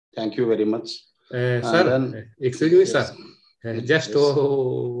Thank you very much. Sir, excuse me, yes. sir. Just yes.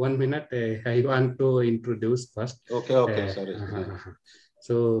 1 minute. I want to introduce first. Okay, sorry.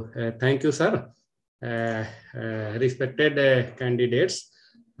 So, thank you, sir. Respected candidates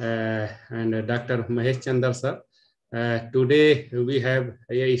and Dr. Mahesh Chandra, sir. Today, we have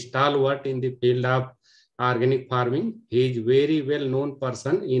a stalwart in the field of organic farming. He is very well known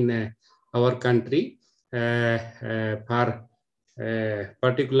person in our country for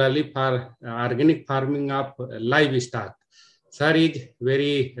particularly for organic farming of livestock. Sir is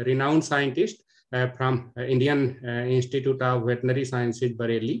very renowned scientist from Indian Institute of Veterinary Sciences,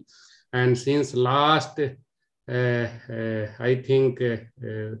 Bareilly. And since last, I think,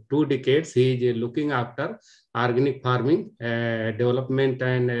 2 decades, he is looking after organic farming, development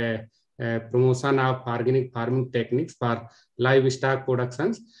and promotion of organic farming techniques for livestock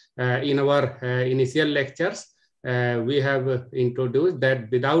productions. In our initial lectures, we have introduced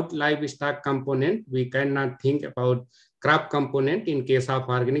that without livestock component, we cannot think about crop component in case of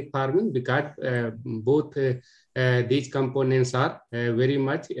organic farming, because both these components are very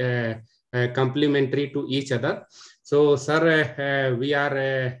much complementary to each other. So, sir, we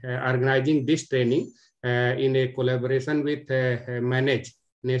are organizing this training in a collaboration with Manage,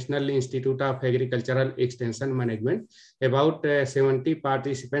 National Institute of Agricultural Extension Management. About 70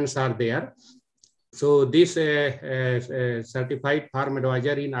 participants are there. So this certified farm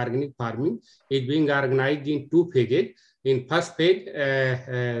advisor in organic farming is being organized in 2 phases. In first phase,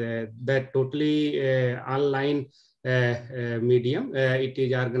 that totally online medium, it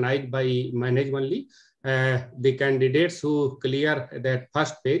is organized by Manage only. The candidates who clear that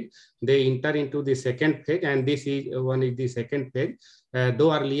first phase, they enter into the second phase, and this is the second phase.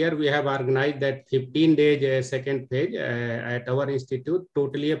 Though earlier we have organized that 15 days second phase at our institute,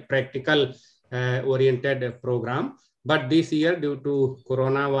 totally a practical oriented program. But this year, due to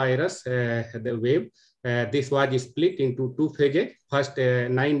coronavirus, the wave, this was split into 2 phases. First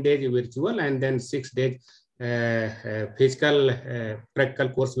 9 days virtual, and then 6 days physical practical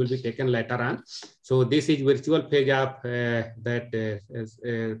course will be taken later on. So this is virtual phase of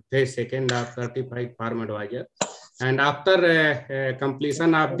phase second of certified farm advisor. And after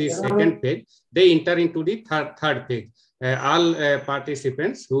completion of the second phase, they enter into the third phase. All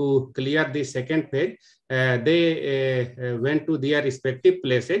participants who clear the second phase, they went to their respective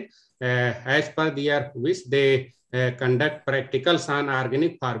places. As per their wish, they conduct practicals on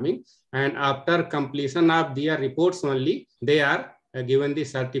organic farming, and after completion of their reports only, they are given the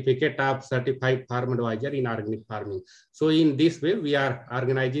certificate of certified farm advisor in organic farming. So in this way, we are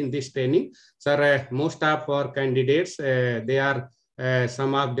organizing this training. Sir, most of our candidates, they are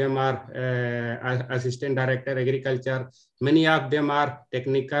some of them are assistant director agriculture. Many of them are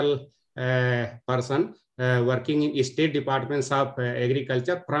technical person working in state departments of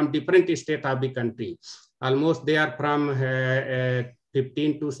agriculture from different states of the country. Almost they are from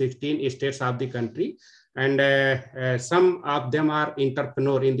 15 to 16 states of the country. And some of them are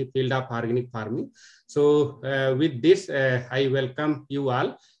entrepreneur in the field of organic farming. So with this, I welcome you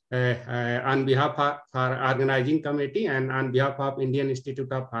all. On behalf of our organizing committee and on behalf of Indian Institute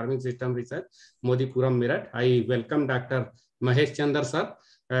of Farming System Research, Modipuram, Meerut, I welcome Dr. Mahesh Chandra, sir.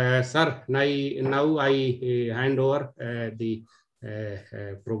 Sir, now I hand over the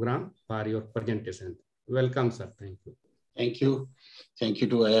program for your presentation. Welcome, sir. Thank you. Thank you. Thank you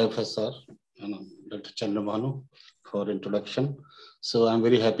to IIFSR, Dr. Chandramanu, for introduction. So I'm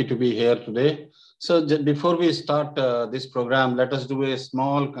very happy to be here today. So before we start this program, let us do a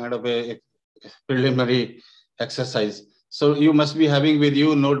small kind of a preliminary exercise. So you must be having with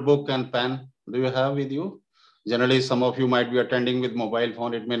you notebook and pen. Do you have with you? Generally, some of you might be attending with mobile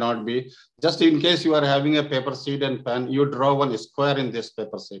phone. It may not be. Just in case you are having a paper sheet and pen, you draw one square in this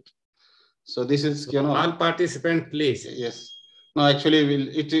paper sheet. So this is, all participants, please. Yes. No, actually,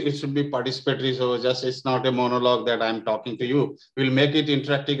 it should be participatory. So just it's not a monologue that I'm talking to you. We'll make it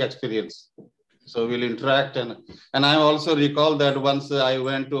interactive experience. So we'll interact, and I also recall that once I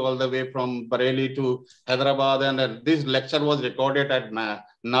went to all the way from Bareilly to Hyderabad, and this lecture was recorded at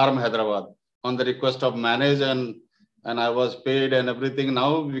NARM Hyderabad on the request of Manage, and I was paid and everything.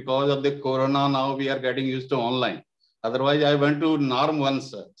 Now because of the corona, now we are getting used to online. Otherwise, I went to NARM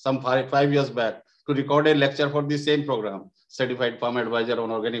once, some five years back, to record a lecture for the same program, Certified Farm Advisor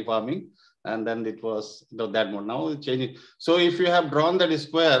on Organic Farming, and then it was that mode. Now it's changing. So if you have drawn that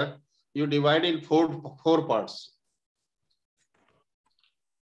square, you divide in four parts.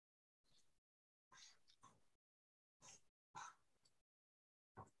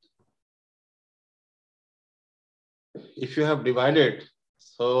 If you have divided,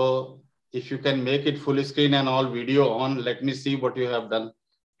 so if you can make it full screen and all video on, let me see what you have done.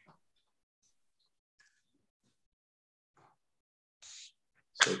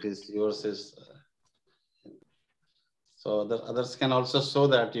 So it is yours is. So the others can also show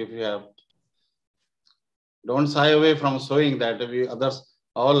that if you have. Don't shy away from showing that we others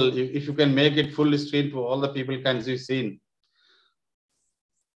all. If you can make it full screen to all the people can see seen.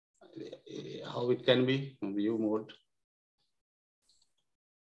 How it can be view mode.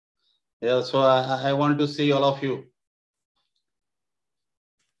 Yeah, so I want to see all of you.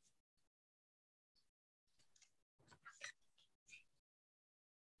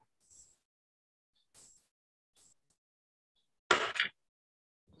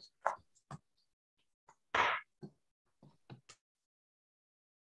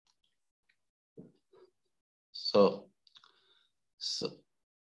 So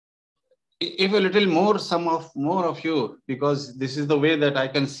if a little more, more of you, because this is the way that I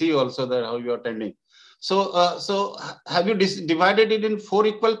can see also that how you are attending. So have you divided it in 4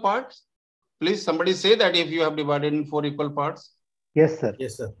 equal parts? Please, somebody say that if you have divided in 4 equal parts. Yes, sir.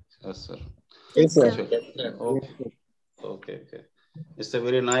 Yes, sir. Yes, sir. Yes, sir. Okay. Okay. It's a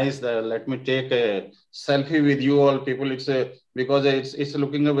very nice. Let me take a selfie with you all people. It's a because it's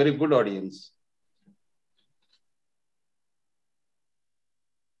looking a very good audience.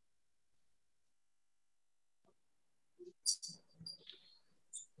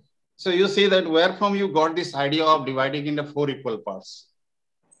 So you see that where from you got this idea of dividing into 4 equal parts.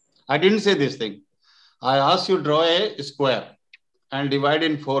 I didn't say this thing. I asked you draw a square and divide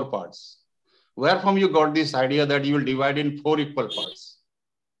in 4 parts. Where from you got this idea that you will divide in 4 equal parts?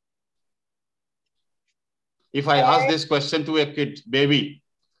 If I ask this question to a kid, baby,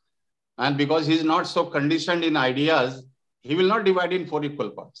 and because he's not so conditioned in ideas, he will not divide in 4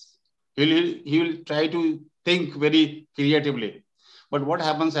 equal parts. He will try to think very creatively. But what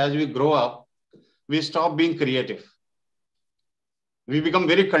happens as we grow up, we stop being creative. We become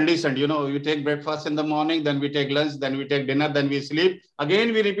very conditioned. You know, you take breakfast in the morning, then we take lunch, then we take dinner, then we sleep.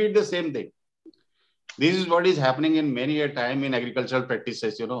 Again, we repeat the same thing. This is what is happening in many a time in agricultural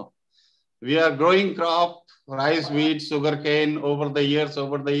practices, you know. We are growing crop, rice, wheat, sugarcane over the years.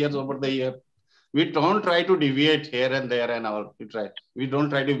 We don't try to deviate here and there and all. We don't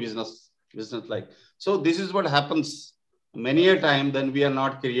try to business like. So this is what happens many a time. Then we are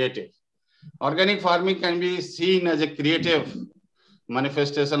not creative. Organic farming can be seen as a creative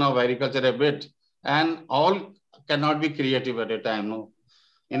manifestation of agriculture a bit, and all cannot be creative at a time. No,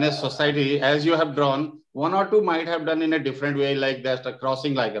 in a society, as you have drawn, 1 or 2 might have done in a different way, like that, a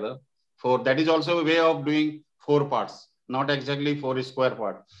crossing like other. 4. That is also a way of doing 4 parts, not exactly 4 square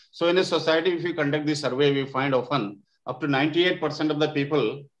part. So in a society, if you conduct this survey, we find often up to 98% of the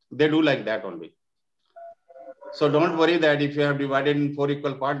people, they do like that only. So don't worry that if you have divided in 4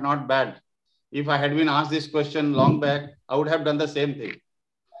 equal parts, not bad. If I had been asked this question long back, I would have done the same thing.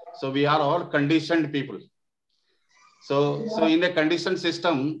 So we are all conditioned people. So in a conditioned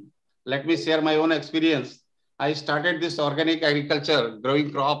system, let me share my own experience. I started this organic agriculture,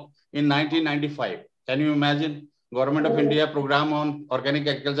 growing crop in 1995. Can you imagine? Government of India program on organic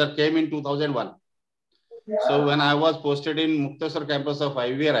agriculture came in 2001. So when I was posted in Mukteswar campus of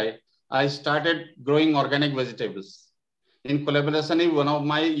IVRI, I started growing organic vegetables. In collaboration with one of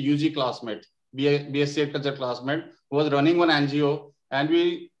my UG classmates, BSc Agriculture classmate, who was running one NGO, and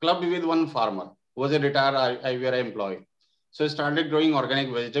we clubbed with one farmer who was a retired IVRI employee. So I started growing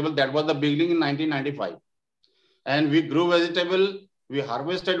organic vegetable. That was the beginning in 1995. And we grew vegetable, we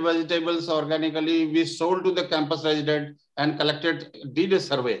harvested vegetables organically, we sold to the campus resident and did a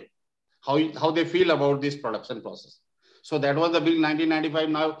survey, how they feel about this production process. So that was the big 1995,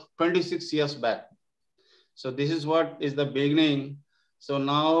 now 26 years back. So this is what is the beginning. So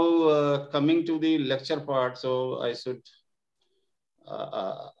now coming to the lecture part, so I should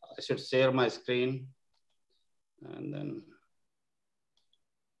share my screen and then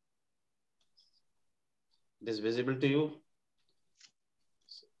this visible to you.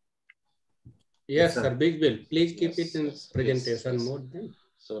 Yes, sir. Big Bill. Please keep it in presentation mode then.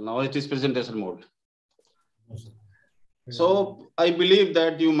 So now it is presentation mode. So I believe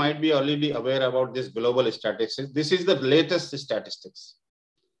that you might be already aware about this global statistics. This is the latest statistics.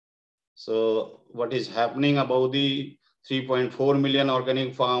 So what is happening about the 3.4 million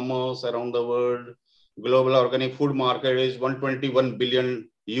organic farmers around the world? Global organic food market is 121 billion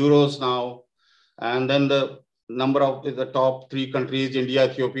euros now. And then the number of the top 3 countries, India,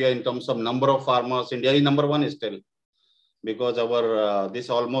 Ethiopia, in terms of number of farmers, India is number 1 still, because our this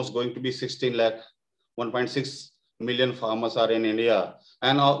almost going to be 16 lakh, 1.6 million farmers are in India.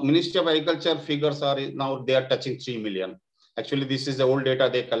 And our Ministry of Agriculture figures are now they are touching 3 million. Actually, this is the old data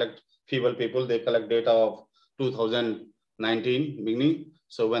they collect, feeble people, they collect data of 2019 beginning.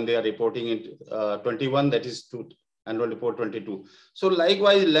 So when they are reporting it 21, that is 2, annual report 22. So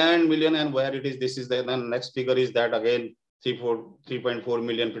likewise, land million and where it is, this is the then next figure is that again 3.4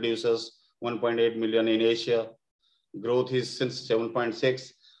 million producers, 1.8 million in Asia. Growth is since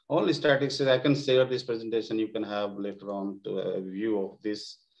 7.6. All statistics I can share this presentation. You can have later on to a view of this.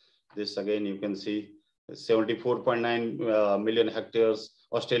 This again you can see 74.9 million hectares.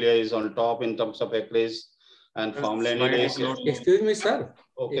 Australia is on top in terms of acreage and farmland in Asia. Excuse me, sir.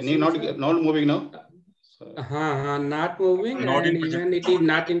 Okay, not moving now. Not moving, not and even it is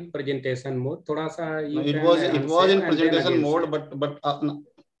not in presentation mode. Thoda sa no, it was in presentation mode, but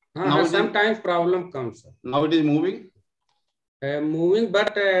now sometimes problem comes. Now it is moving. Moving,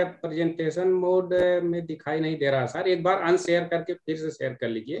 but presentation mode में दिखाई नहीं दे रहा sir. एक बार unshare करके फिर से share कर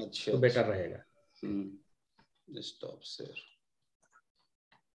लीजिए तो बेटर रहेगा. Stop share.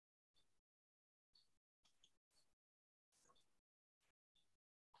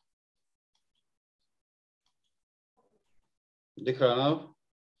 दिख रहा ना अब?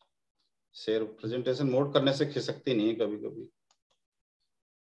 शेयर प्रेजेंटेशन मोड करने से खिसकती नहीं कभी कभी.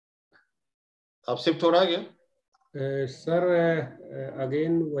 अब शिफ्ट हो रहा है क्या? सर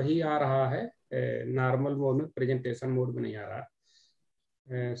अगेन वही आ रहा है नॉर्मल मोड में, प्रेजेंटेशन मोड में नहीं आ रहा.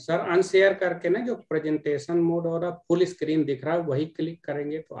 सर अनशेयर करके ना जो प्रेजेंटेशन मोड और फुल स्क्रीन दिख रहा है वही क्लिक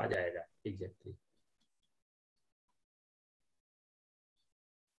करेंगे तो आ जाएगा एग्जैक्टली.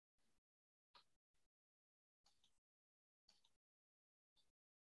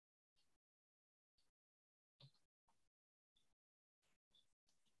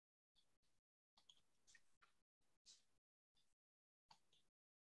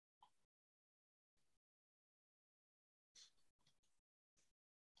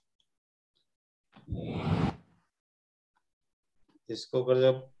 इसको अगर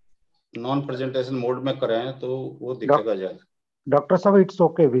जब नॉन प्रेजेंटेशन मोड में करें तो वो दिखेगा ज्यादा. डॉक्टर साहब it's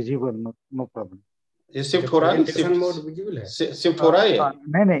okay, visible, no problem. ये शिफ्ट हो रहा है, प्रेजेंटेशन मोड विजिबल है. शिफ्ट हो रहा है.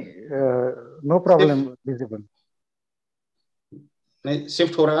 नहीं नो प्रॉब्लम, विजिबल. नहीं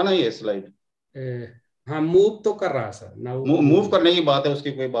शिफ्ट हो रहा है ना ये स्लाइड. हाँ मूव तो कर रहा है सर. मूव करने की बात है,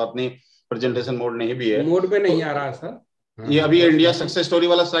 उसकी कोई बात नहीं. प्रेजेंटेशन मोड नहीं भी है, मोड पे नहीं आ रहा सर. ये अभी इंडिया सक्सेस स्टोरी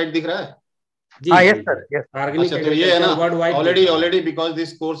वाला स्लाइड दिख रहा है. Yes sir, yes. अच्छा तो ये है ना already because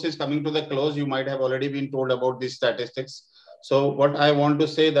this course is coming to the close, you might have already been told about these statistics. So what I want to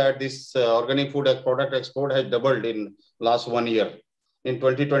say that this organic food product export has doubled in last 1 year. In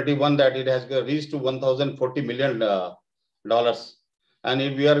 2021 that it has reached to $1,040 million,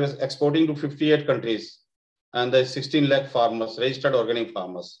 and we are exporting to 58 countries and the 16 lakh farmers, registered organic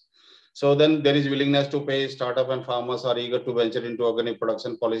farmers. So then there is willingness to pay. Startup and farmers are eager to venture into organic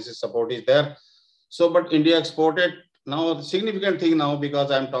production. Policy support is there. So, but India exported now significant thing now,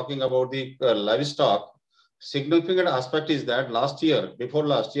 because I'm talking about the livestock. Significant aspect is that before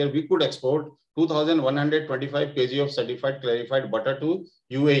last year, we could export 2,125 kg of certified clarified butter to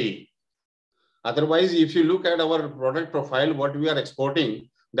UAE. Otherwise, if you look at our product profile, what we are exporting,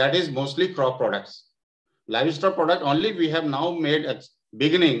 that is mostly crop products. Livestock product only we have now made at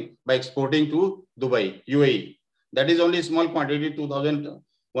beginning by exporting to Dubai, UAE. That is only small quantity,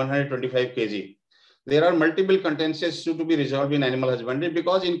 2,125 kg. There are multiple contentious issues to be resolved in animal husbandry,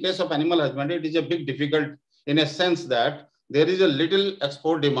 because in case of animal husbandry, it is a big difficult in a sense that there is a little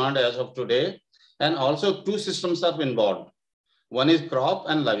export demand as of today, and also two systems are involved. One is crop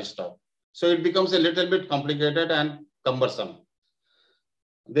and livestock. So it becomes a little bit complicated and cumbersome.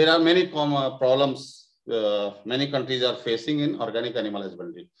 There are many problems many countries are facing in organic animal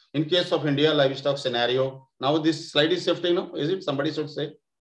husbandry. In case of India livestock scenario, now this slide is shifting now, is it? Somebody should say.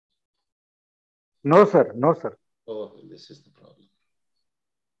 No, sir. No, sir. Oh, this is the problem.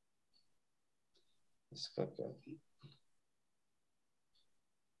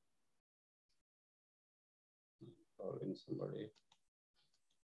 Calling somebody.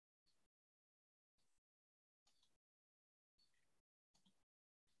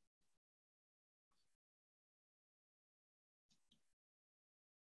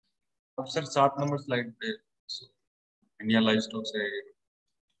 अब sir 7 number slide पे India livestock से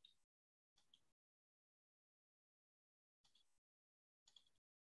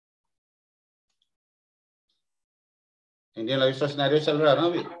Indian livestock scenario चल रहा है ना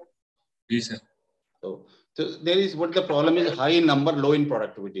अभी? जी sir. So there is what the problem is: high in number, low in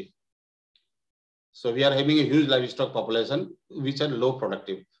productivity. So we are having a huge livestock population which are low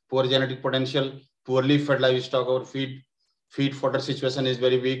productive, poor genetic potential, poorly fed livestock. Our feed fodder situation is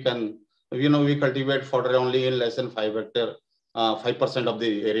very weak, and we cultivate fodder only in less than 5% of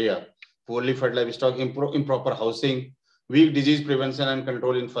the area. Poorly fed livestock, improper housing, weak disease prevention and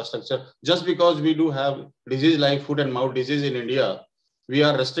control infrastructure. Just because we do have disease like foot and mouth disease in India, we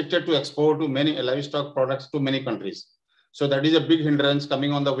are restricted to export to many livestock products to many countries. So that is a big hindrance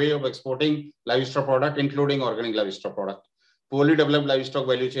coming on the way of exporting livestock product, including organic livestock product. Poorly developed livestock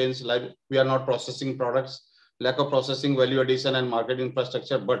value chains, we are not processing products, lack of processing value addition and market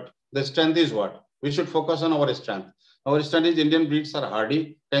infrastructure. But the strength is what? We should focus on our strength. Our strength is Indian breeds are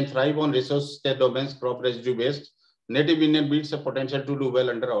hardy, can thrive on resource-scarce domains, crop residue based. Native Indian breeds have potential to do well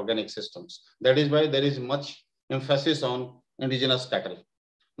under organic systems. That is why there is much emphasis on indigenous cattle.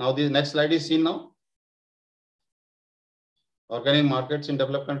 Now the next slide is seen now. Organic markets in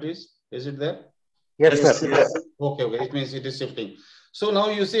developed countries, is it there? Yes, sir. Yes. Okay, it means it is shifting. So now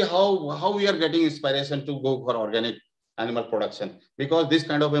you see how we are getting inspiration to go for organic animal production, because this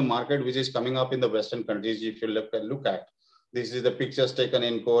kind of a market which is coming up in the Western countries, if you look at, this is the pictures taken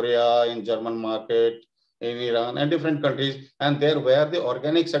in Korea, in German market, in Iran and different countries, and there where the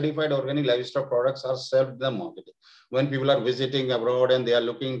organic certified organic livestock products are served in the market. When people are visiting abroad and they are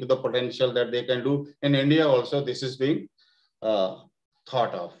looking to the potential that they can do in India also, this is being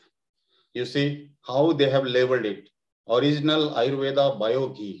thought of. You see how they have labeled it. Original Ayurveda bio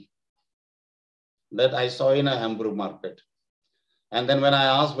ghee that I saw in a Hamburg market. And then when I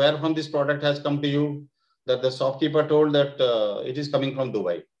asked where from this product has come to you, that the shopkeeper told that it is coming from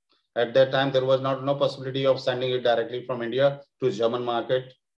Dubai. At that time, there was no possibility of sending it directly from India to German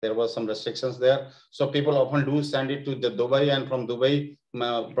market. There was some restrictions there. So people often do send it to the Dubai, and from Dubai,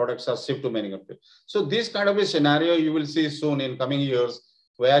 products are shipped to many countries. So this kind of a scenario you will see soon in coming years,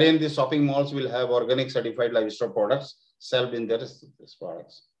 wherein the shopping malls will have organic certified livestock products sold in their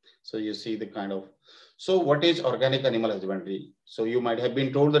products. So you see the kind of, so what is organic animal husbandry? So you might have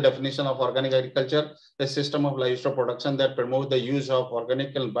been told the definition of organic agriculture, a system of livestock production that promotes the use of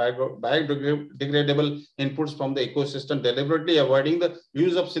organic and biodegradable inputs from the ecosystem, deliberately avoiding the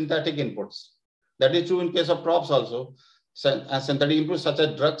use of synthetic inputs. That is true in case of crops also. Synthetic inputs such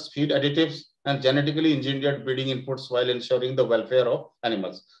as drugs, feed additives, and genetically engineered breeding inputs while ensuring the welfare of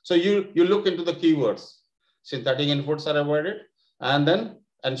animals. So you look into the keywords. Synthetic inputs are avoided, and then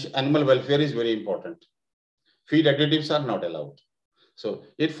animal welfare is very important. Feed additives are not allowed. So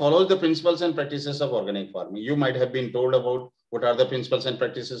it follows the principles and practices of organic farming. You might have been told about what are the principles and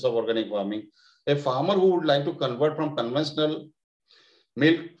practices of organic farming. A farmer who would like to convert from conventional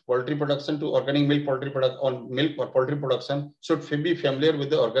milk poultry production to organic milk poultry product or milk or poultry production should be familiar with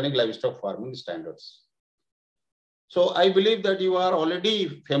the organic livestock farming standards. So I believe that you are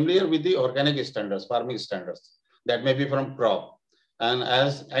already familiar with the organic standards, farming standards. That may be from crop, and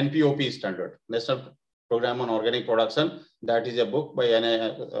as NPOP standard, National Program on Organic Production, that is a book by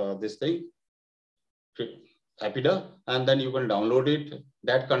APIDA, and then you can download it.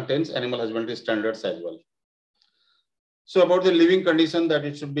 That contains animal husbandry standards as well. So about the living condition, that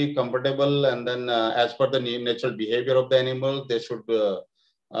it should be comfortable, and then as per the natural behavior of the animal, they should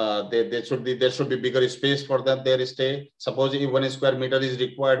there should be bigger space for that their stay. Suppose if 1 square meter is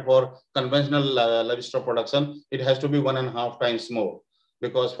required for conventional livestock production, it has to be 1.5 times more,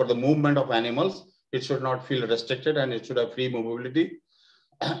 because for the movement of animals, it should not feel restricted and it should have free mobility.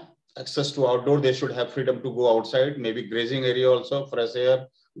 Access to outdoor, they should have freedom to go outside, maybe grazing area also, fresh air,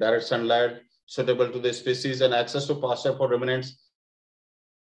 direct sunlight, suitable to the species, and access to pasture for ruminants.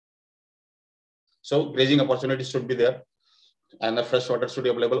 So grazing opportunities should be there, and the fresh water should be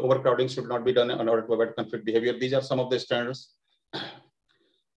available. Overcrowding should not be done in order to avoid conflict behavior. These are some of the standards.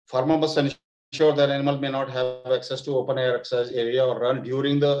 Farmer must ensure that animal may not have access to open air exercise area or run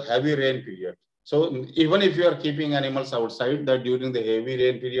during the heavy rain period. So even if you are keeping animals outside, that during the heavy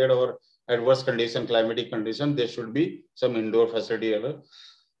rain period or adverse condition, climatic condition, there should be some indoor facility.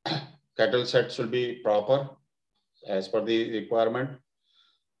 Cattle shed should be proper as per the requirement.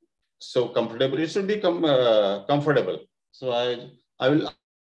 So comfortable, it should be comfortable. So I will,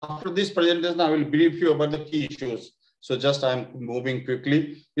 after this presentation, I will brief you about the key issues. So just I'm moving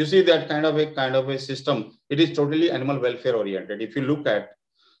quickly. You see that kind of a system. It is totally animal welfare oriented. If you look at,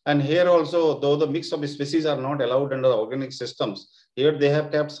 and here also, though the mix of species are not allowed under the organic systems, here they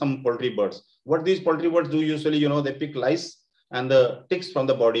have kept some poultry birds. What these poultry birds do usually, they pick lice and the ticks from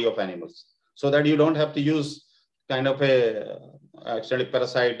the body of animals, so that you don't have to use kind of a actually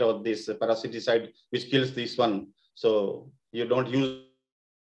parasite or this parasiticide which kills this one. So you don't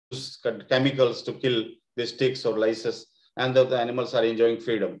use chemicals to kill these ticks or lices, and the animals are enjoying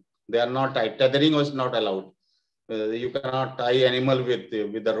freedom. They are not tied. Tethering is not allowed. You cannot tie animal with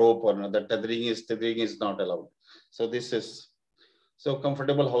the rope, or the tethering is not allowed. So this is, so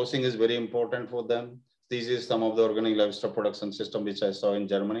comfortable housing is very important for them. This is some of the organic livestock production system which I saw in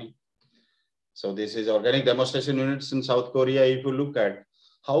Germany. So this is organic demonstration units in South Korea. If you look at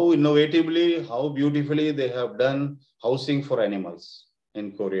how innovatively, how beautifully they have done housing for animals.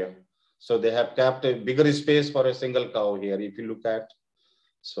 in Korea. So they have kept a bigger space for a single cow here. If you look at,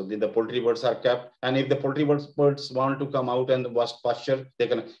 so the poultry birds are kept, and if the poultry birds want to come out and watch pasture, they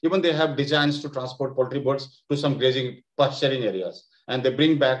can. Even they have designs to transport poultry birds to some grazing pasturing areas, and they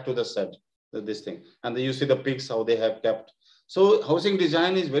bring back to the set this thing. And then you see the pigs how they have kept. So housing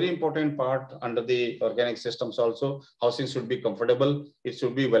design is very important part under the organic systems. Also, housing should be comfortable. It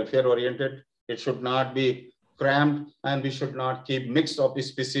should be welfare oriented. It should not be cramped, and we should not keep mixed of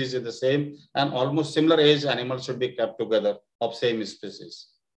species in the same, and almost similar age animals should be kept together of same species.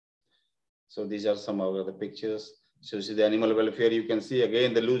 So these are some of the pictures. So you see the animal welfare, you can see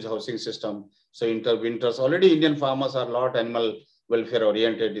again the loose housing system. So interwinters, already Indian farmers are a lot animal welfare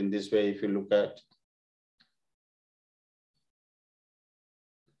oriented in this way, if you look at.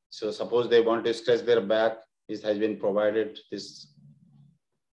 So suppose they want to stretch their back, this has been provided. So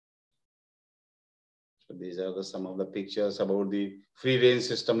these are some of the pictures about the free range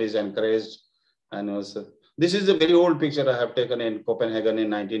system is encouraged. And also, this is a very old picture I have taken in Copenhagen in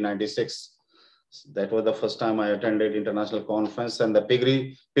 1996. That was the first time I attended international conference, and the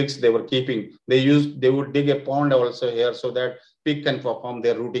pigs they were keeping, they would dig a pond also here so that pig can perform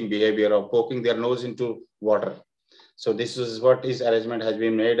their rooting behavior of poking their nose into water. So this is what this arrangement has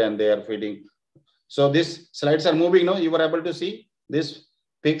been made, and they are feeding. So these slides are moving now. You were able to see these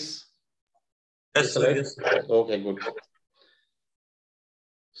pigs? Yes, sir, yes. Okay, good.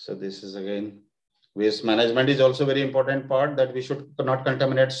 So this is again, waste management is also very important part, that we should not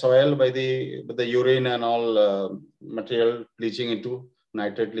contaminate soil by the urine and all material leaching into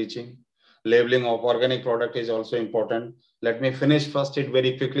nitrate leaching. Labeling of organic product is also important. Let me finish first it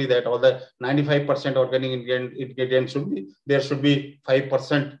very quickly that all the 95% organic ingredients should be, there should be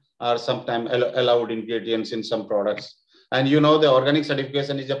 5% are sometimes allowed ingredients in some products. And you know, the organic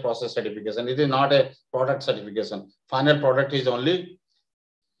certification is a process certification. It is not a product certification. Final product is only,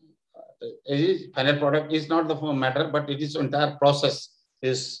 final product is not the matter, but it is entire process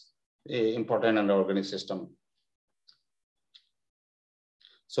is important in the organic system.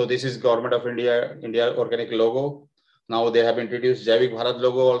 So this is Government of India organic logo. Now they have introduced Jevik Bharat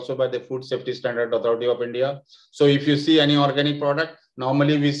logo also by the Food Safety Standard Authority of India. So if you see any organic product,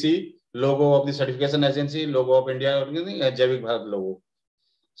 normally we see logo of the certification agency, logo of India organic, Jevik Bharat logo.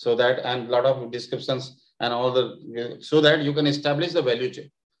 So that, and a lot of descriptions and all the, so that you can establish the value chain.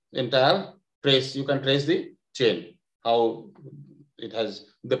 Entire trace, you can trace the chain, how it has,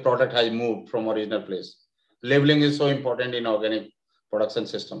 the product has moved from original place. Labeling is so important in organic production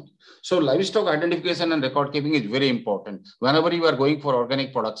system. So livestock identification and record keeping is very important. Whenever you are going for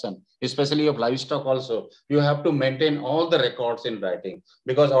organic production, especially of livestock also, you have to maintain all the records in writing,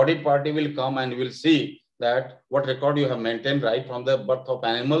 because audit party will come and will see that what record you have maintained right from the birth of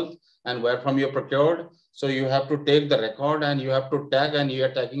animals and where from you procured. So you have to take the record and you have to tag, and you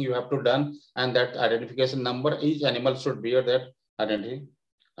are tagging, you have to done, and that identification number, each animal should bear that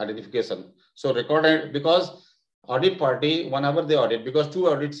identification. So record, because audit party, whenever they audit, because two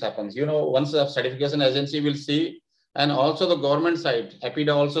audits happens, you know, once the certification agency will see, and also the government side,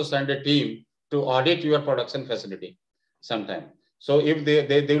 APIDA also send a team to audit your production facility sometime. So if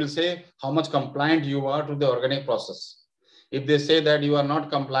they will say how much compliant you are to the organic process. If they say that you are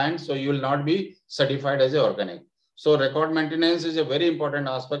not compliant, so you will not be certified as a organic. So record maintenance is a very important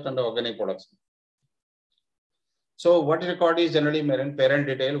aspect under organic production. So what record is generally parent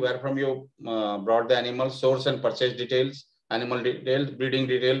detail, where from you brought the animal, source and purchase details, animal details, breeding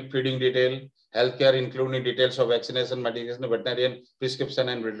detail, feeding detail, healthcare including details of vaccination, medication, veterinarian prescription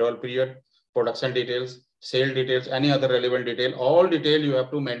and withdrawal period, production details, sale details, any other relevant detail, all detail you have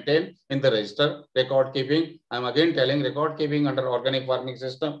to maintain in the register. Record keeping, I'm again telling, record keeping under organic farming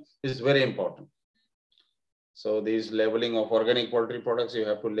system is very important. So these labeling of organic poultry products, you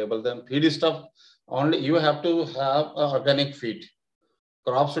have to label them. Feed stuff, only you have to have organic feed.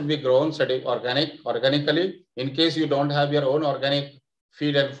 Crops should be grown organically. In case you don't have your own organic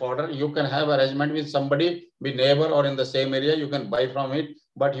feed and fodder, you can have arrangement with somebody, be neighbor or in the same area, you can buy from it.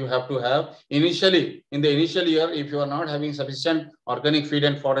 But you have to have initially, in the initial year, if you are not having sufficient organic feed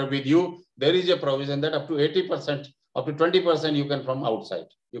and fodder with you, there is a provision that up to 80%, up to 20% you can from outside,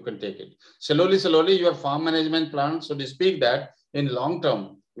 you can take it. Slowly, your farm management plan should speak that in long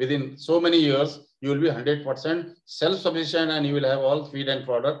term, within so many years, you will be 100% self-sufficient and you will have all feed and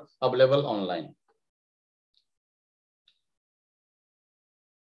fodder available online.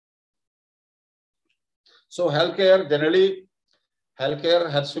 So healthcare, generally, healthcare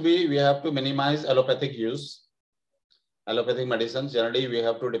has to be, we have to minimize allopathic use. Allopathic medicines, generally we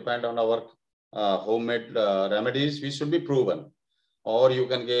have to depend on our homemade remedies, which should be proven. or you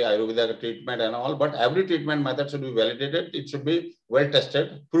can get Ayurvedic treatment and all, but every treatment method should be validated. It should be well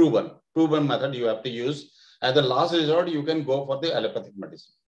tested, proven method you have to use. As the last resort, you can go for the allopathic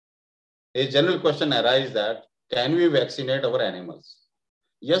medicine. A general question arises that, can we vaccinate our animals?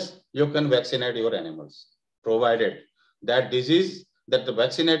 Yes, you can vaccinate your animals, provided that disease, that the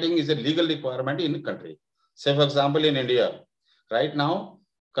vaccinating is a legal requirement in the country. Say, for example, in India, right now,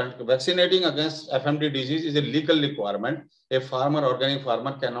 vaccinating against FMD disease is a legal requirement. A farmer, organic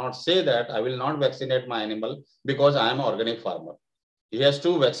farmer cannot say that I will not vaccinate my animal because I am an organic farmer. He has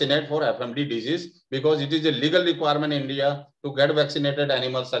to vaccinate for FMD disease because it is a legal requirement in India to get vaccinated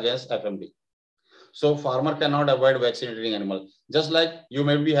animals against FMD. So farmer cannot avoid vaccinating animal. Just like you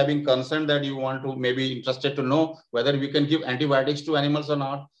may be having concern that you want to maybe interested to know whether we can give antibiotics to animals or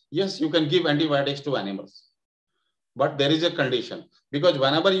not. Yes, you can give antibiotics to animals. But there is a condition, because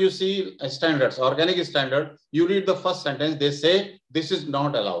whenever you see standards, organic standard, you read the first sentence, they say this is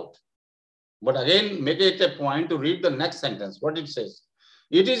not allowed. But again, make it a point to read the next sentence, what it says.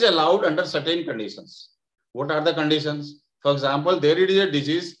 It is allowed under certain conditions. What are the conditions? For example, there is a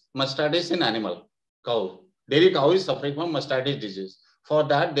disease, mastitis in animal, cow. Dairy cow is suffering from mastitis disease. For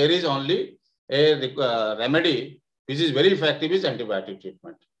that, there is only a remedy which is very effective, is antibiotic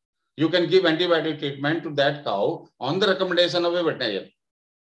treatment. You can give antibiotic treatment to that cow on the recommendation of a veterinarian.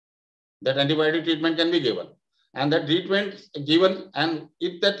 That antibiotic treatment can be given. And that treatment given, and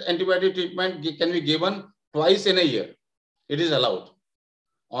if that antibiotic treatment can be given twice in a year, it is allowed.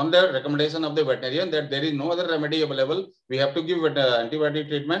 On the recommendation of the veterinarian that there is no other remedy available, we have to give antibiotic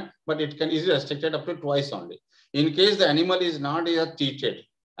treatment, but it can easily restricted up to twice only. In case the animal is not yet treated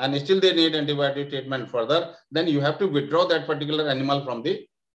and still they need antibiotic treatment further, then you have to withdraw that particular animal from the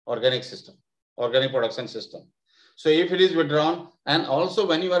organic system, organic production system. So if it is withdrawn, and also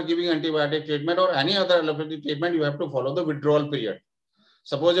when you are giving antibiotic treatment or any other allopathic treatment, you have to follow the withdrawal period.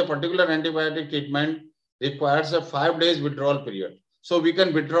 Suppose a particular antibiotic treatment requires a 5 days withdrawal period. So we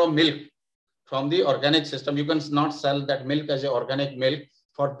can withdraw milk from the organic system. You can not sell that milk as an organic milk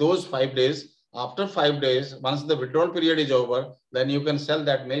for those 5 days. After 5 days, once the withdrawal period is over, then you can sell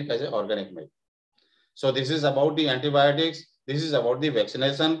that milk as an organic milk. So this is about the antibiotics. This is about the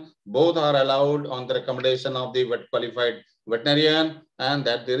vaccination. Both are allowed on the recommendation of the qualified veterinarian, and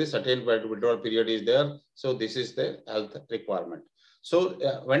that there is certain withdrawal period is there. So this is the health requirement. So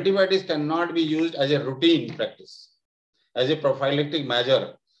antibiotics cannot be used as a routine practice, as a prophylactic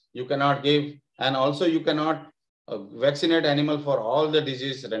measure. You cannot give, and also you cannot vaccinate animal for all the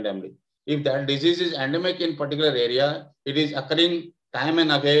disease randomly. If that disease is endemic in particular area, it is occurring time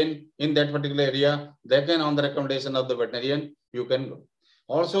and again in that particular area, then on the recommendation of the veterinarian, you can go.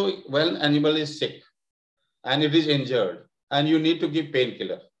 Also, when animal is sick and it is injured and you need to give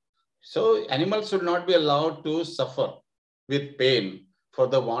painkiller. So animals should not be allowed to suffer with pain for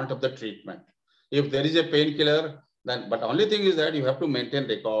the want of the treatment. If there is a painkiller, then, but only thing is that you have to maintain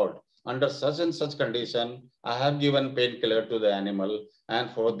record. Under such and such condition, I have given painkiller to the animal and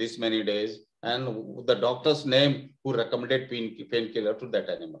for this many days, and the doctor's name who recommended painkiller to that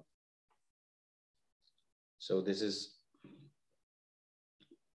animal. So this is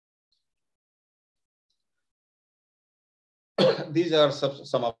these are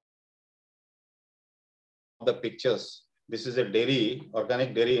some of the pictures. This is a dairy,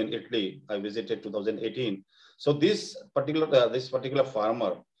 organic dairy in Italy. I visited 2018. So this particular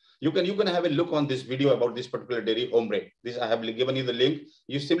farmer, you can have a look on this video about this particular dairy, Hombre. This I have given you the link.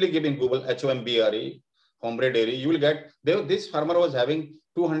 You simply give in Google HOMBRE, Hombre dairy. You will get there. This farmer was having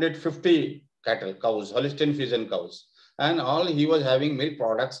 250 cattle, cows, Holstein Friesian cows, and all he was having milk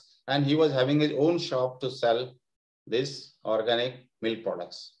products, and he was having his own shop to sell this organic milk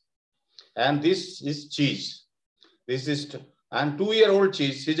products. And this is cheese. This is and 2-year-old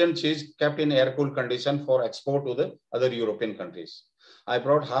cheese, seasoned cheese, kept in air-cooled condition for export to the other European countries. I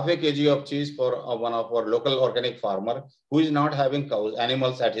brought half a kg of cheese for one of our local organic farmer who is not having cows,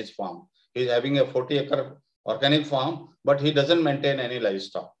 animals at his farm. He is having a 40-acre organic farm, but he doesn't maintain any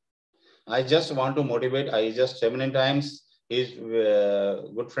livestock. I just want to motivate. I just 7 times. He's a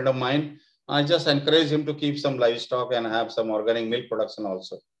good friend of mine. I just encourage him to keep some livestock and have some organic milk production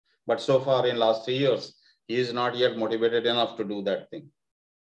also. But so far in last 3 years, he is not yet motivated enough to do that thing.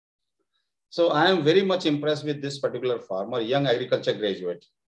 So I am very much impressed with this particular farmer, young agriculture graduate,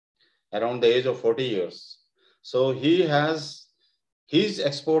 around the age of 40 years. So he's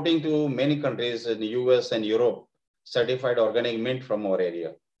exporting to many countries in the US and Europe, certified organic mint from our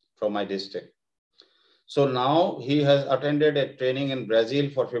area, from my district. So now he has attended a training in Brazil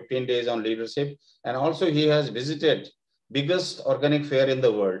for 15 days on leadership. And also he has visited biggest organic fair in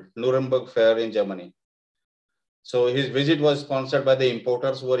the world, Nuremberg Fair in Germany. So his visit was sponsored by the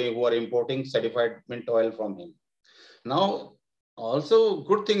importers who are importing certified mint oil from him. Now, also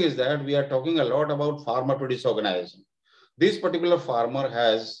good thing is that we are talking a lot about farmer producer organization. This particular farmer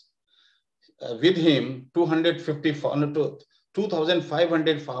has with him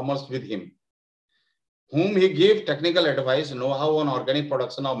 2,500 farmers with him, whom he gave technical advice, know-how on organic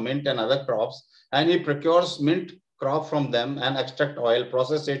production of mint and other crops, and he procures mint crop from them and extract oil,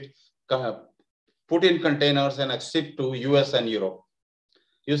 process it, put in containers and ship to US and Europe.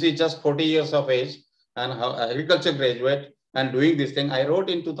 You see, just 40 years of age and agriculture graduate and doing this thing. I wrote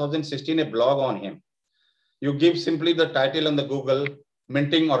in 2016 a blog on him. You give simply the title on the Google,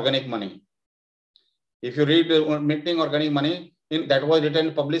 Minting Organic Money. If you read Minting Organic Money, that was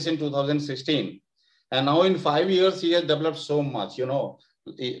written, published in 2016. And now in 5 years, he has developed so much. You know,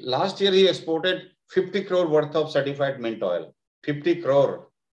 last year he exported 50 crore worth of certified mint oil, 50 crore.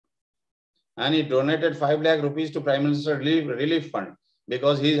 And he donated 5 lakh rupees to Prime Minister Relief Fund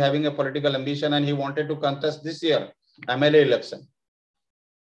because he's having a political ambition and he wanted to contest this year MLA election.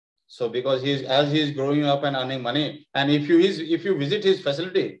 So because as he is growing up and earning money, and if you visit his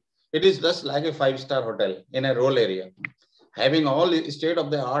facility, it is just like a 5-star hotel in a rural area, having all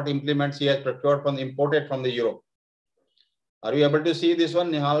state-of-the-art implements he has procured imported from the Europe. Are you able to see this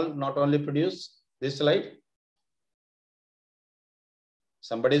one, Nihal? Not only produce this slide.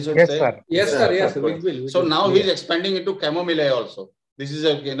 Somebody should say. Sir. Yes, sir. Yes, sir. So now he's expanding into chamomile also. This is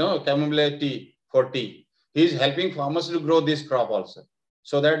a chamomile tea for tea. He's helping farmers to grow this crop also,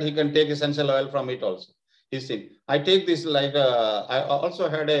 so that he can take essential oil from it also. He's saying, I take this like I also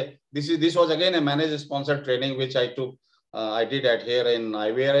had this was again a managed sponsored training which I took. I did at here in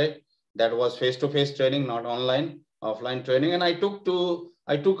ICAR-IIFSR. That was face-to-face training, not online, offline training, and I took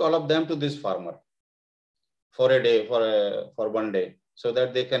all of them to this farmer for a day, for 1 day, so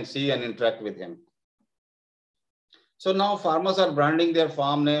that they can see and interact with him. So now farmers are branding their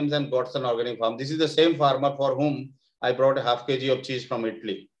farm names and Godson Organic Farm. This is the same farmer for whom I brought a half kg of cheese from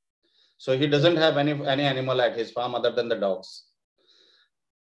Italy. So he doesn't have any animal at his farm other than the dogs.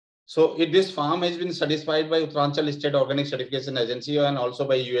 So this farm has been certified by Uttaranchal State Organic Certification Agency and also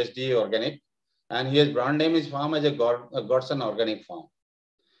by USDA Organic. And he has brand name his farm as a Godson Organic Farm.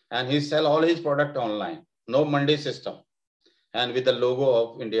 And he sell all his product online, no mandi system, and with the logo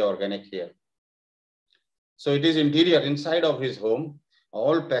of India Organic here. So it is interior inside of his home,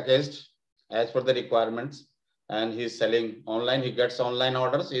 all packaged as per the requirements, and he's selling online. He gets online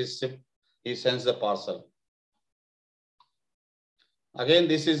orders, he sends the parcel. Again,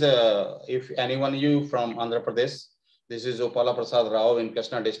 this is if anyone you from Andhra Pradesh, this is Upala Prasad Rao in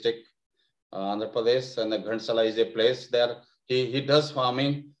Krishna district, Andhra Pradesh, and the Ghansala is a place there. He does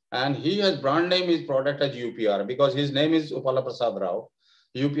farming, and he has brand name his product as UPR because his name is Upala Prasad Rao.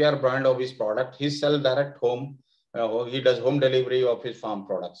 UPR brand of his product. He sells direct home. He does home delivery of his farm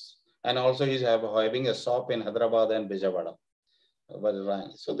products. And also he's having a shop in Hyderabad and Vijayawada.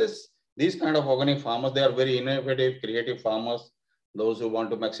 So these kind of organic farmers, they are very innovative, creative farmers, those who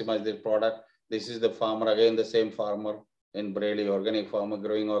want to maximize their product. This is the farmer, again, the same farmer in Braley, organic farmer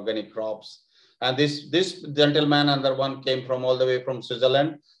growing organic crops. And this gentleman, another one, came from all the way from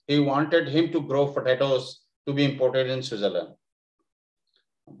Switzerland. He wanted him to grow potatoes to be imported in Switzerland.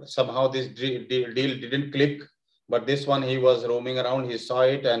 Somehow this deal didn't click, but this one, he was roaming around, he saw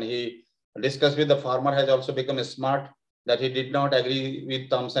it, and he discussed with the farmer, has also become smart that he did not agree with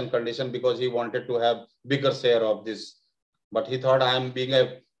terms and conditions because he wanted to have bigger share of this. But he thought, I am being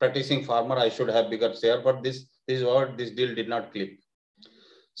a practicing farmer, I should have bigger share, but this deal did not click.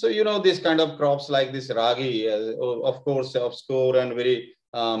 So, you know, this kind of crops like this ragi, of course, obscure and very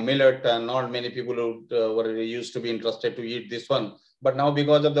millet, and not many people who were used to be interested to eat this one. But now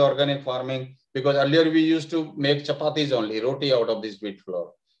because of the organic farming, because earlier we used to make chapatis only, roti out of this wheat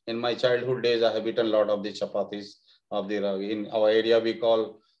flour. In my childhood days, I have eaten a lot of the chapatis of the ragi. In our area, we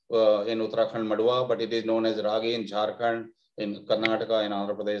call in Uttarakhand Madhua, but it is known as ragi in Jharkhand, in Karnataka, in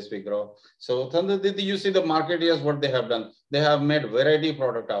Andhra Pradesh we grow. So you see the market, yes, what they have done. They have made variety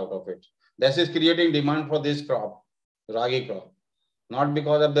product out of it. This is creating demand for this crop, ragi crop. Not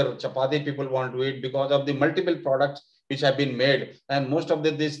because of the chapati people want to eat, because of the multiple products which have been made. And most of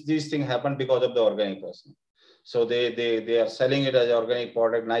these things happen because of the organic person. So they are selling it as organic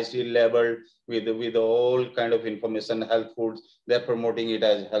product, nicely labeled with all kind of information, health foods. They're promoting it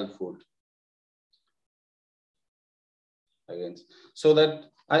as health food. Again, so that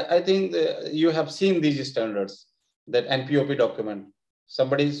I think you have seen these standards, that NPOP document.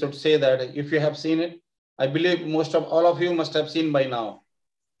 Somebody should say that if you have seen it, I believe all of you must have seen by now.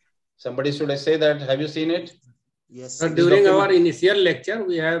 Somebody should say that, have you seen it? Yes. So during our initial lecture,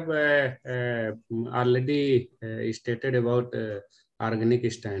 we have already stated about organic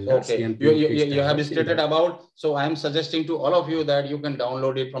standards. Okay, you have stated about, so I am suggesting to all of you that you can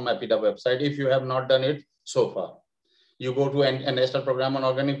download it from APIDA website if you have not done it so far. You go to a national program on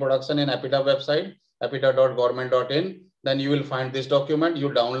organic production in APIDA website, apida.government.in, then you will find this document, you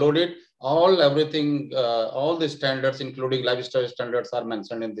download it, everything, all the standards, including livestock standards, are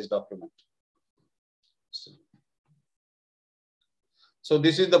mentioned in this document. So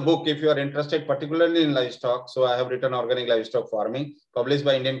this is the book if you are interested particularly in livestock. So I have written Organic Livestock Farming, published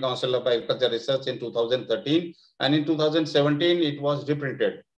by Indian Council of Agriculture Research in 2013, and in 2017 it was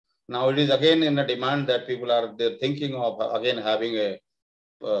reprinted. Now it is again in a demand that people are thinking of again having a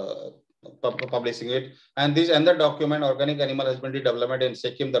publishing it. And this another document, Organic Animal Husbandry Development in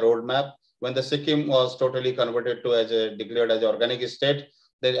Sikkim, the roadmap, when the Sikkim was totally converted to declared as organic state.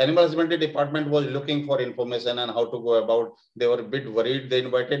 The Animal Husbandry Department was looking for information on how to go about. They were a bit worried. They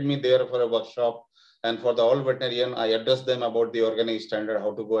invited me there for a workshop. And for the all veterinarian, I addressed them about the organic standard,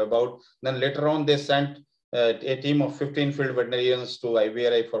 how to go about. Then later on, they sent a team of 15 field veterinarians to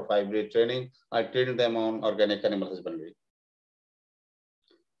IVRI for 5-day training. I trained them on organic animal husbandry.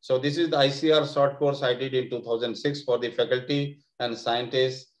 So this is the ICR short course I did in 2006 for the faculty and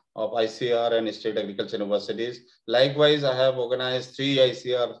scientists of ICR and state agriculture universities. Likewise, I have organized 3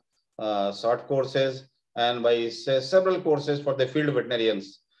 ICR short courses and by several courses for the field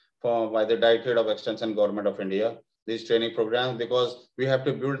veterinarians by the Directorate of Extension Government of India. These training programs, because we have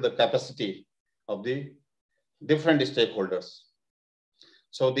to build the capacity of the different stakeholders.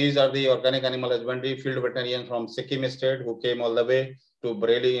 So these are the organic animal husbandry field veterinarians from Sikkim state who came all the way to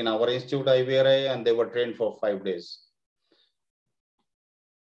Bareilly in our institute IVRI, and they were trained for 5 days.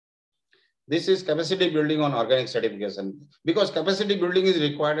 This is capacity building on organic certification, because capacity building is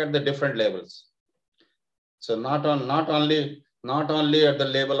required at the different levels. So not only at the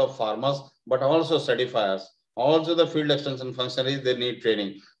level of farmers, but also certifiers, also the field extension functionaries, they need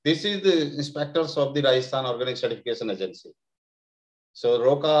training. This is the inspectors of the Rajasthan Organic Certification Agency. So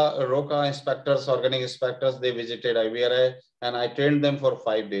ROCA inspectors, organic inspectors, they visited IVRI and I trained them for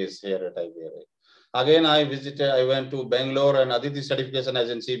 5 days here at IVRI. Again, I went to Bangalore and Aditi Certification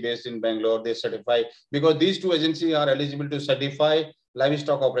Agency based in Bangalore. They certify, because these 2 agencies are eligible to certify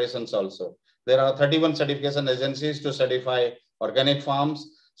livestock operations also. There are 31 certification agencies to certify organic farms.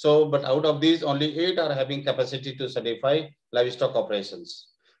 So, but out of these, only 8 are having capacity to certify livestock operations.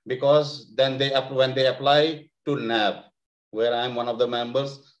 Because then when they apply to NAB, where I am one of the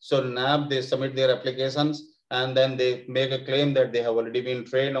members, so NAB, they submit their applications and then they make a claim that they have already been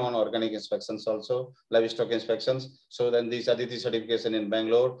trained on organic inspections also, livestock inspections. So then these Aditi certification in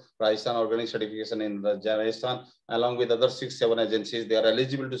Bangalore, Rajasthan organic certification in Rajasthan, along with other 6-7 agencies, they are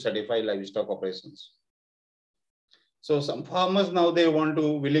eligible to certify livestock operations. So some farmers now, they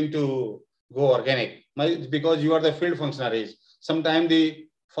willing to go organic, because you are the field functionaries. Sometimes the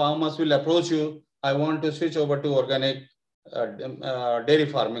farmers will approach you, I want to switch over to organic dairy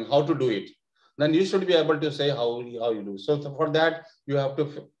farming, how to do it. Then you should be able to say how you do. So for that, you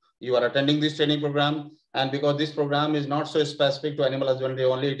are attending this training program. And because this program is not so specific to animal husbandry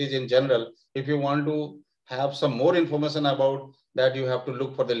only, it is in general. If you want to have some more information about that, you have to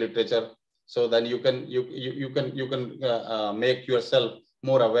look for the literature. So then you can make yourself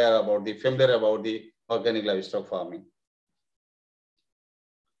more aware about familiar about the organic livestock farming.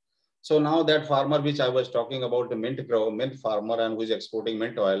 So now that farmer which I was talking about, the mint farmer and who is exporting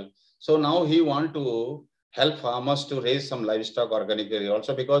mint oil. So now he want to help farmers to raise some livestock organically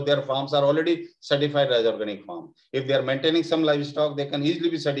also, because their farms are already certified as organic farm. If they are maintaining some livestock, they can easily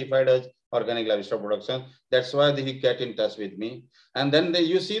be certified as organic livestock production. That's why he get in touch with me. And then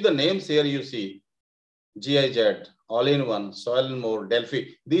you see the names here, you see GIZ, All-in-One, Soil and More, Delphi.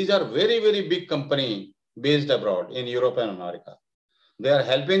 These are very, very big company based abroad in Europe and America. They are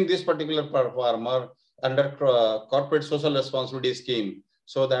helping this particular farmer under corporate social responsibility scheme,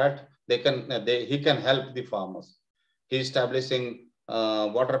 so that he can help the farmers. He is establishing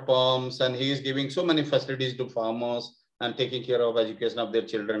water pumps, and he is giving so many facilities to farmers and taking care of education of their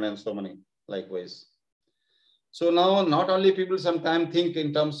children and so many likewise. So now not only people sometimes think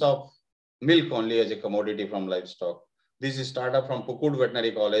in terms of milk only as a commodity from livestock. This is startup from Pukud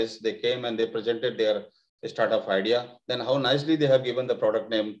Veterinary College. They came and they presented their startup idea. Then how nicely they have given the product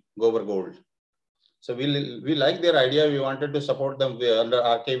name Gobar Gold. So we like their idea. We wanted to support them under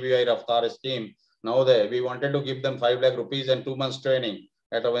ICAR-IIFSR scheme. Now we wanted to give them 5 lakh rupees and 2 months training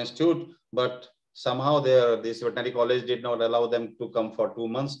at our institute, but somehow this veterinary college did not allow them to come for 2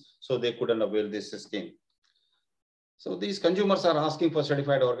 months, so they couldn't avail this scheme. So these consumers are asking for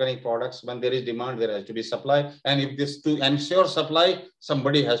certified organic products. When there is demand, there has to be supply. And if this to ensure supply,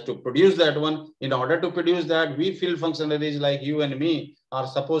 somebody has to produce that one. In order to produce that, we field functionaries like you and me are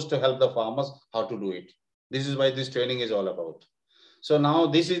supposed to help the farmers how to do it. This is why this training is all about. So now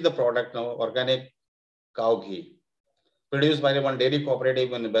this is the product now, organic cow ghee, produced by one dairy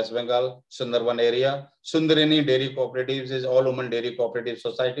cooperative in West Bengal, Sundarban area. Sundarini Dairy Cooperatives is all women dairy cooperative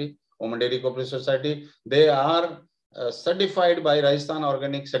society, women dairy cooperative society. They are certified by Rajasthan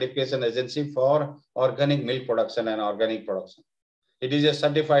Organic Certification Agency for organic milk production and organic production. It is a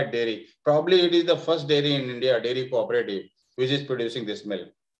certified dairy. Probably it is the first dairy in India, dairy cooperative, which is producing this milk.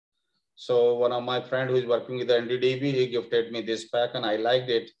 So one of my friend who is working with the NDDB, he gifted me this pack and I liked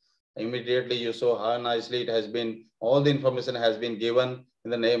it. Immediately you saw how nicely it has been, all the information has been given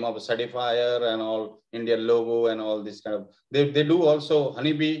in the name of a certifier and all Indian logo and all this kind of, they do also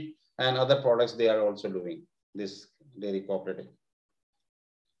honeybee and other products they are also doing, this dairy cooperative.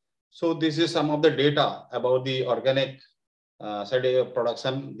 So this is some of the data about the organic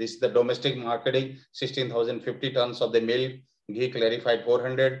production. This is the domestic marketing, 16,050 tons of the milk, ghee clarified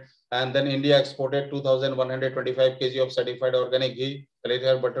 400. And then India exported 2,125 kg of certified organic ghee,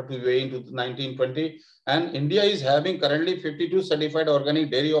 clarified butter to UAE in 1920. And India is having currently 52 certified organic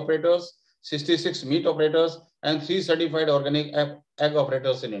dairy operators, 66 meat operators, and 3 certified organic egg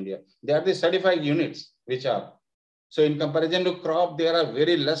operators in India. They are the certified units which are. So in comparison to crop, there are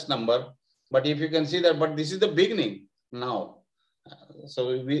very less number. But if you can see that, but this is the beginning now. So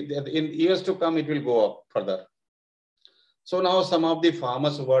in years to come, it will go up further. So now some of the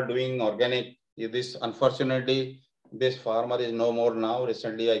farmers who are doing organic, this unfortunately, this farmer is no more now.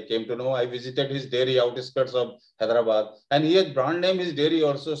 Recently, I came to know, I visited his dairy outskirts of Hyderabad, and he has brand name his dairy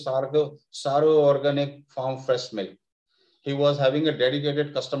also Saru Organic Farm Fresh Milk. He was having a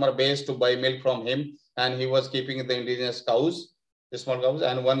dedicated customer base to buy milk from him, and he was keeping the indigenous cows, the small cows.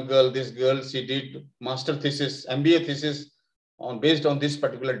 And one girl, this girl, she did master thesis, MBA thesis based on this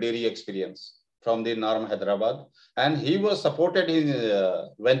particular dairy experience from the NARM Hyderabad. And he was supported in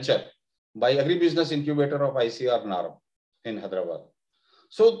venture by agribusiness incubator of ICAR-IIFSR in Hyderabad.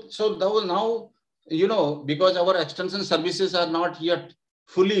 So now, you know, because our extension services are not yet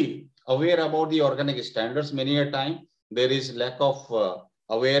fully aware about the organic standards, many a time there is lack of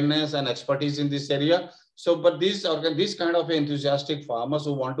awareness and expertise in this area. So, but these kind of enthusiastic farmers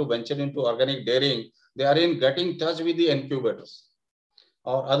who want to venture into organic dairying, they are in getting touch with the incubators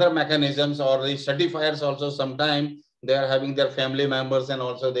or other mechanisms, or the certifiers also. Sometimes they are having their family members and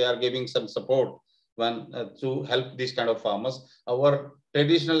also they are giving some support when to help these kind of farmers. Our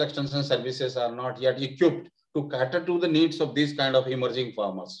traditional extension services are not yet equipped to cater to the needs of these kind of emerging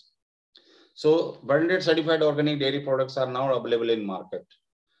farmers. So branded certified organic dairy products are now available in market.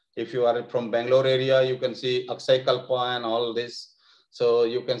 If you are from Bangalore area, you can see Akshay Kalpa and all this. So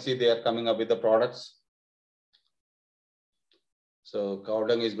you can see they are coming up with the products. So cow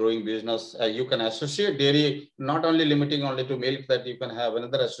dung is growing business. You can associate dairy, not only limiting only to milk, that you can have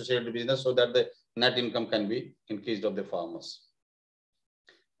another associated business so that the net income can be increased of the farmers.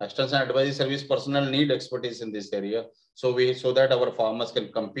 Extension advisory service personnel need expertise in this area. So that our farmers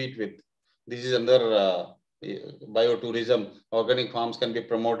can compete with. This is under biotourism. Organic farms can be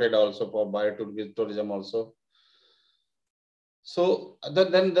promoted also for biotourism also. So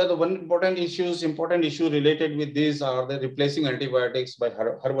then the one important issue related with these are the replacing antibiotics by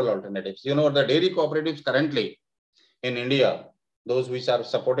herbal alternatives. You know, the dairy cooperatives currently in India, those which are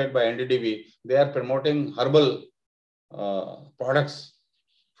supported by NDDB, they are promoting herbal products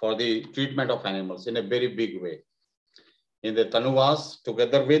for the treatment of animals in a very big way. In the Tanuvas,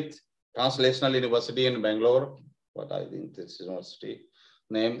 together with Translational University in Bangalore, what I think this university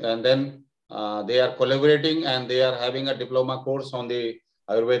name, and then they are collaborating and they are having a diploma course on the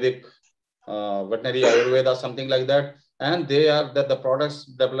Ayurvedic, veterinary Ayurveda, something like that. And they are the products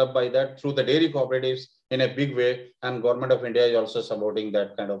developed by that through the dairy cooperatives in a big way. And Government of India is also supporting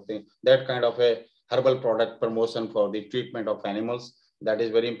that kind of thing, that kind of a herbal product promotion for the treatment of animals. That is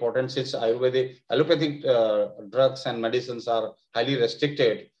very important, since Ayurvedic, allopathic drugs and medicines are highly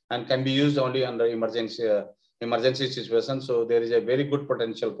restricted and can be used only under emergency situations. So there is a very good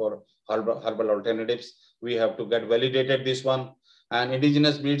potential for herbal alternatives. We have to get validated this one. And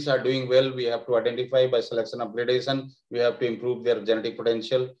indigenous breeds are doing well. We have to identify by selection upgradation. We have to improve their genetic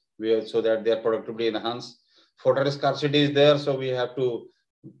potential so that their productivity enhanced. Fodder scarcity is there, so we have to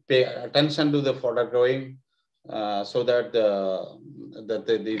pay attention to the fodder growing so that the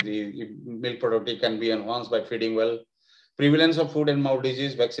milk productivity can be enhanced by feeding well. Prevalence of foot and mouth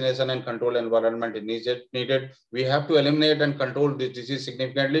disease, vaccination and control environment is needed. We have to eliminate and control this disease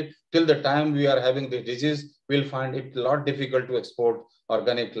significantly. Till the time we are having the disease, we'll find it a lot difficult to export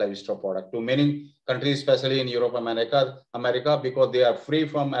organic livestock product to many countries, especially in Europe, America, because they are free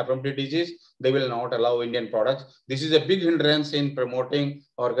from FMD disease. They will not allow Indian products. This is a big hindrance in promoting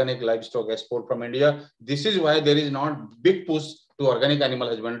organic livestock export from India. This is why there is not big push to organic animal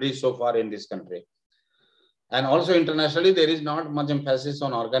husbandry so far in this country. And also internationally, there is not much emphasis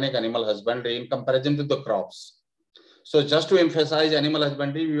on organic animal husbandry in comparison to the crops. So just to emphasize animal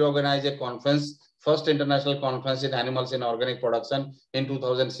husbandry, we organize a conference, first international conference in animals in organic production in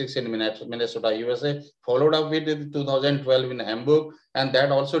 2006 in Minnesota, USA, followed up with 2012 in Hamburg, and that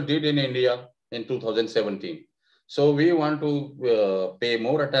also did in India in 2017. So we want to pay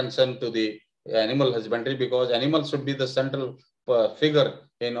more attention to the animal husbandry because animals should be the central figure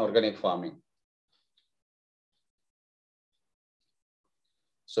in organic farming.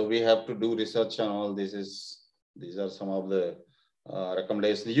 So we have to do research on all this. These are some of the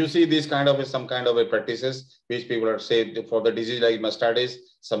recommendations. You see these kind of some kind of practices which people are saying for the disease like mastitis,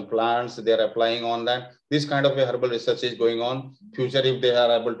 some plants they are applying on that. This kind of a herbal research is going on. Future, if they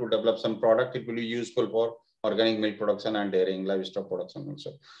are able to develop some product, it will be useful for organic milk production and dairying livestock production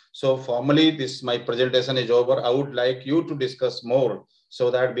also. So formally, my presentation is over. I would like you to discuss more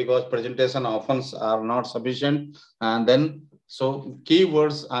so that because presentation often are not sufficient. And then, so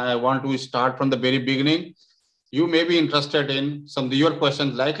keywords, I want to start from the very beginning. You may be interested in some of your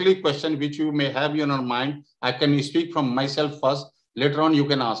questions, likely question which you may have in your mind. I can speak from myself first. Later on, you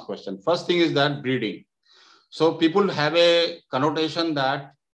can ask questions. First thing is that breeding. So people have a connotation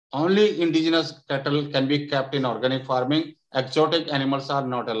that only indigenous cattle can be kept in organic farming. Exotic animals are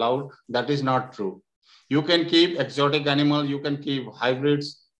not allowed. That is not true. You can keep exotic animals. You can keep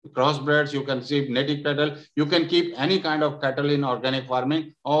hybrids, crossbreds. You can keep native cattle. You can keep any kind of cattle in organic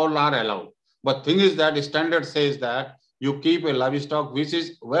farming. All are allowed. But thing is that standard says that you keep a livestock which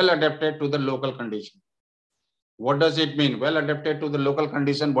is well adapted to the local condition. What does it mean? Well adapted to the local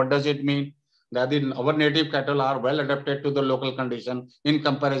condition. What does it mean? That our native cattle are well adapted to the local condition in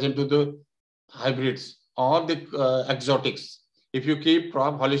comparison to the hybrids or the exotics. If you keep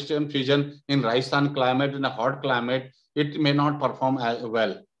crop Holstein Friesian in Rajasthan climate, in a hot climate, it may not perform as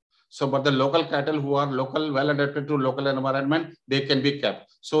well. So, but the local cattle who are local, well adapted to local environment, they can be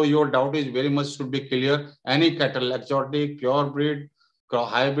kept. So your doubt is very much should be clear. Any cattle, exotic, pure breed,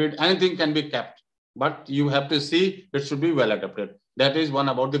 hybrid, anything can be kept. But you have to see it should be well adapted. That is one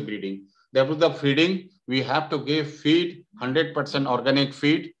about the breeding. Therefore, the feeding, we have to give feed, 100% organic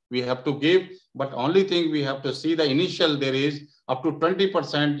feed we have to give. But only thing we have to see the initial there is up to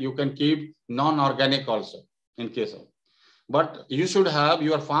 20% you can keep non-organic also in case of. But you should have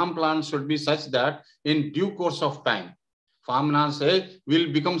your farm plan should be such that in due course of time, farmland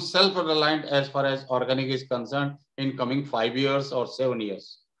will become self-reliant as far as organic is concerned in coming 5 years or 7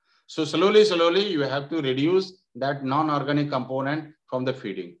 years. So slowly, you have to reduce that non-organic component from the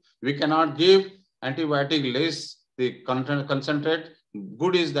feeding. We cannot give antibiotic less the concentrate.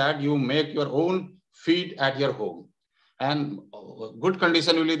 Good is that you make your own feed at your home. And good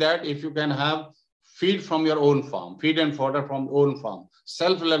condition will be that if you can have feed from your own farm, feed and fodder from your own farm.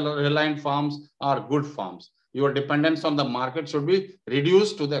 Self-reliant farms are good farms. Your dependence on the market should be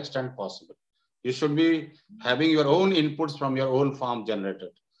reduced to the extent possible. You should be having your own inputs from your own farm generated.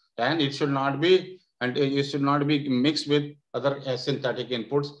 And it should not be, and it should not be mixed with other synthetic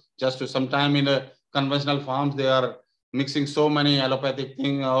inputs. Just to sometime in a conventional farms, they are mixing so many allopathic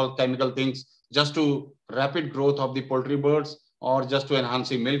things or chemical things just to rapid growth of the poultry birds or just to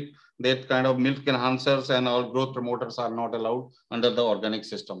enhancing milk. That kind of milk enhancers and all growth promoters are not allowed under the organic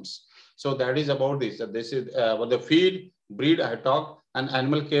systems. So that is about this. This is about the feed, breed, I talk, and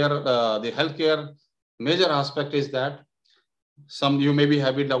animal care, the healthcare. Major aspect is that some you may be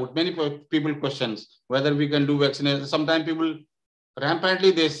having doubt. Many people questions whether we can do vaccination. Sometimes people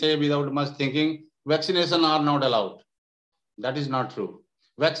rampantly they say without much thinking, vaccination are not allowed. That is not true.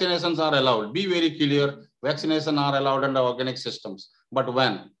 Vaccinations are allowed. Be very clear. Vaccination are allowed under organic systems. But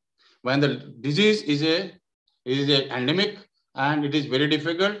when the disease is a endemic and it is very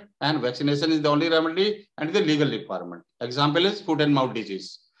difficult and vaccination is the only remedy and the legal requirement. Example is foot and mouth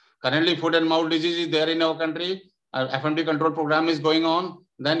disease. Currently, foot and mouth disease is there in our country. FMD control program is going on.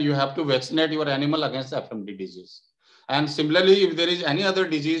 Then you have to vaccinate your animal against FMD disease. And similarly, if there is any other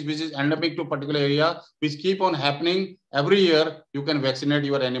disease which is endemic to a particular area, which keep on happening every year, you can vaccinate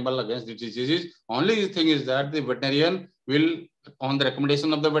your animal against the diseases. Only thing is that the veterinarian will, on the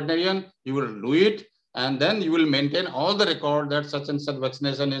recommendation of the veterinarian, you will do it. And then you will maintain all the record that such and such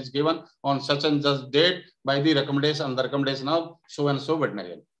vaccination is given on such and such date by the recommendation, the recommendation of so and so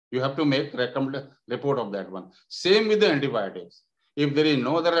veterinarian. You have to make report of that one. Same with the antibiotics. If there is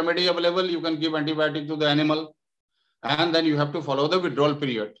no other remedy available, you can give antibiotic to the animal, and then you have to follow the withdrawal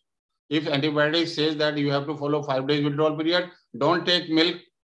period. If antibiotic says that you have to follow 5 days withdrawal period, don't take milk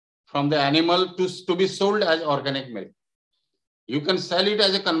from the animal to be sold as organic milk. You can sell it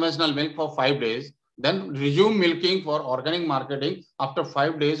as a conventional milk for 5 days, then resume milking for organic marketing after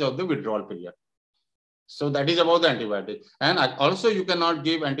 5 days of the withdrawal period. So that is about the antibiotic. And also you cannot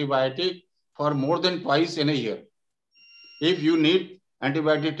give antibiotic for more than twice in a year. If you need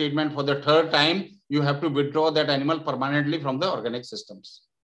antibiotic treatment for the 3rd time, you have to withdraw that animal permanently from the organic systems.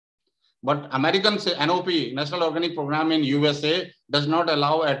 But American NOP, National Organic Program in USA, does not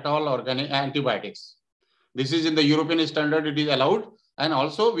allow at all organic antibiotics. This is in the European standard, it is allowed. And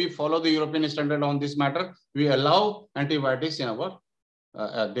also we follow the European standard on this matter. We allow antibiotics in our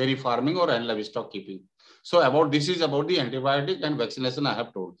dairy farming or livestock keeping. So this is about the antibiotic and vaccination I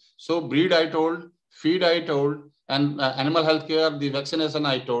have told. So breed I told, feed I told, and animal health care, the vaccination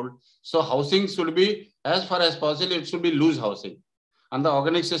I told. So housing should be, as far as possible, it should be loose housing. And the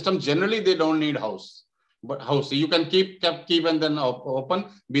organic system, generally they don't need house. But house, you can keep and then open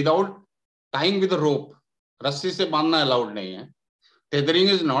without tying with a rope. Rassi se bandhna allowed nahi hai. Tethering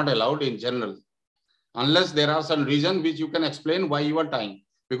is not allowed in general, unless there are some reason which you can explain why you are tying.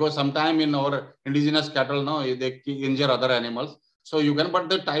 Because sometime in our indigenous cattle, no, they injure other animals. So you can, but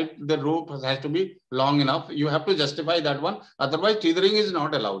the rope has to be long enough. You have to justify that one. Otherwise, tethering is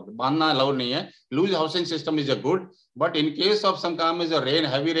not allowed. Bandhna allowed nahi hai. Loose housing system is a good. But in case of some time is a rain,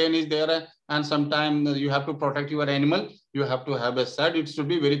 heavy rain is there, and sometimes you have to protect your animal, you have to have a shed. It should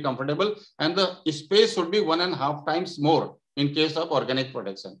be very comfortable, and the space should be 1.5 times more in case of organic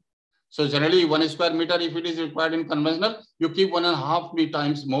protection. So generally 1 square meter, if it is required in conventional, you keep 1.5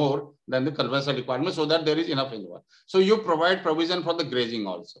 times more than the conventional requirement, so that there is enough involved. So you provide provision for the grazing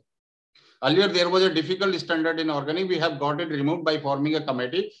also. Earlier, there was a difficult standard in organic. We have got it removed by forming a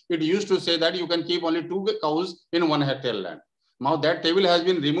committee. It used to say that you can keep only 2 cows in 1 hectare land. Now that table has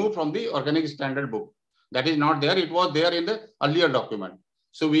been removed from the organic standard book. That is not there. It was there in the earlier document.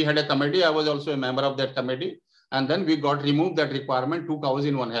 So we had a committee. I was also a member of that committee. And then we got removed that requirement, 2 cows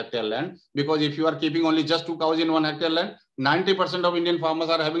in 1 hectare land. Because if you are keeping only just 2 cows in 1 hectare land, 90% of Indian farmers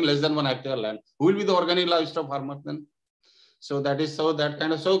are having less than 1 hectare land. Who will be the organic livestock farmer then? So that is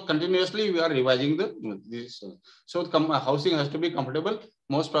so continuously we are revising this. So housing has to be comfortable.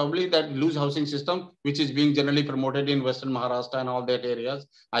 Most probably that loose housing system, which is being generally promoted in Western Maharashtra and all that areas.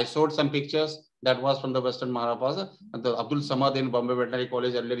 I showed some pictures that was from the Western Maharashtra. And the Abdul Samad in Bombay Veterinary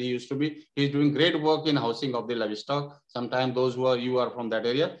College earlier he used to be. He's doing great work in housing of the livestock. Sometimes those you are from that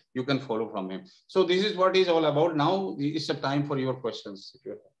area, you can follow from him. So this is what is all about. Now it's a time for your questions.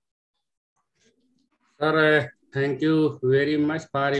 Sir, thank you very much for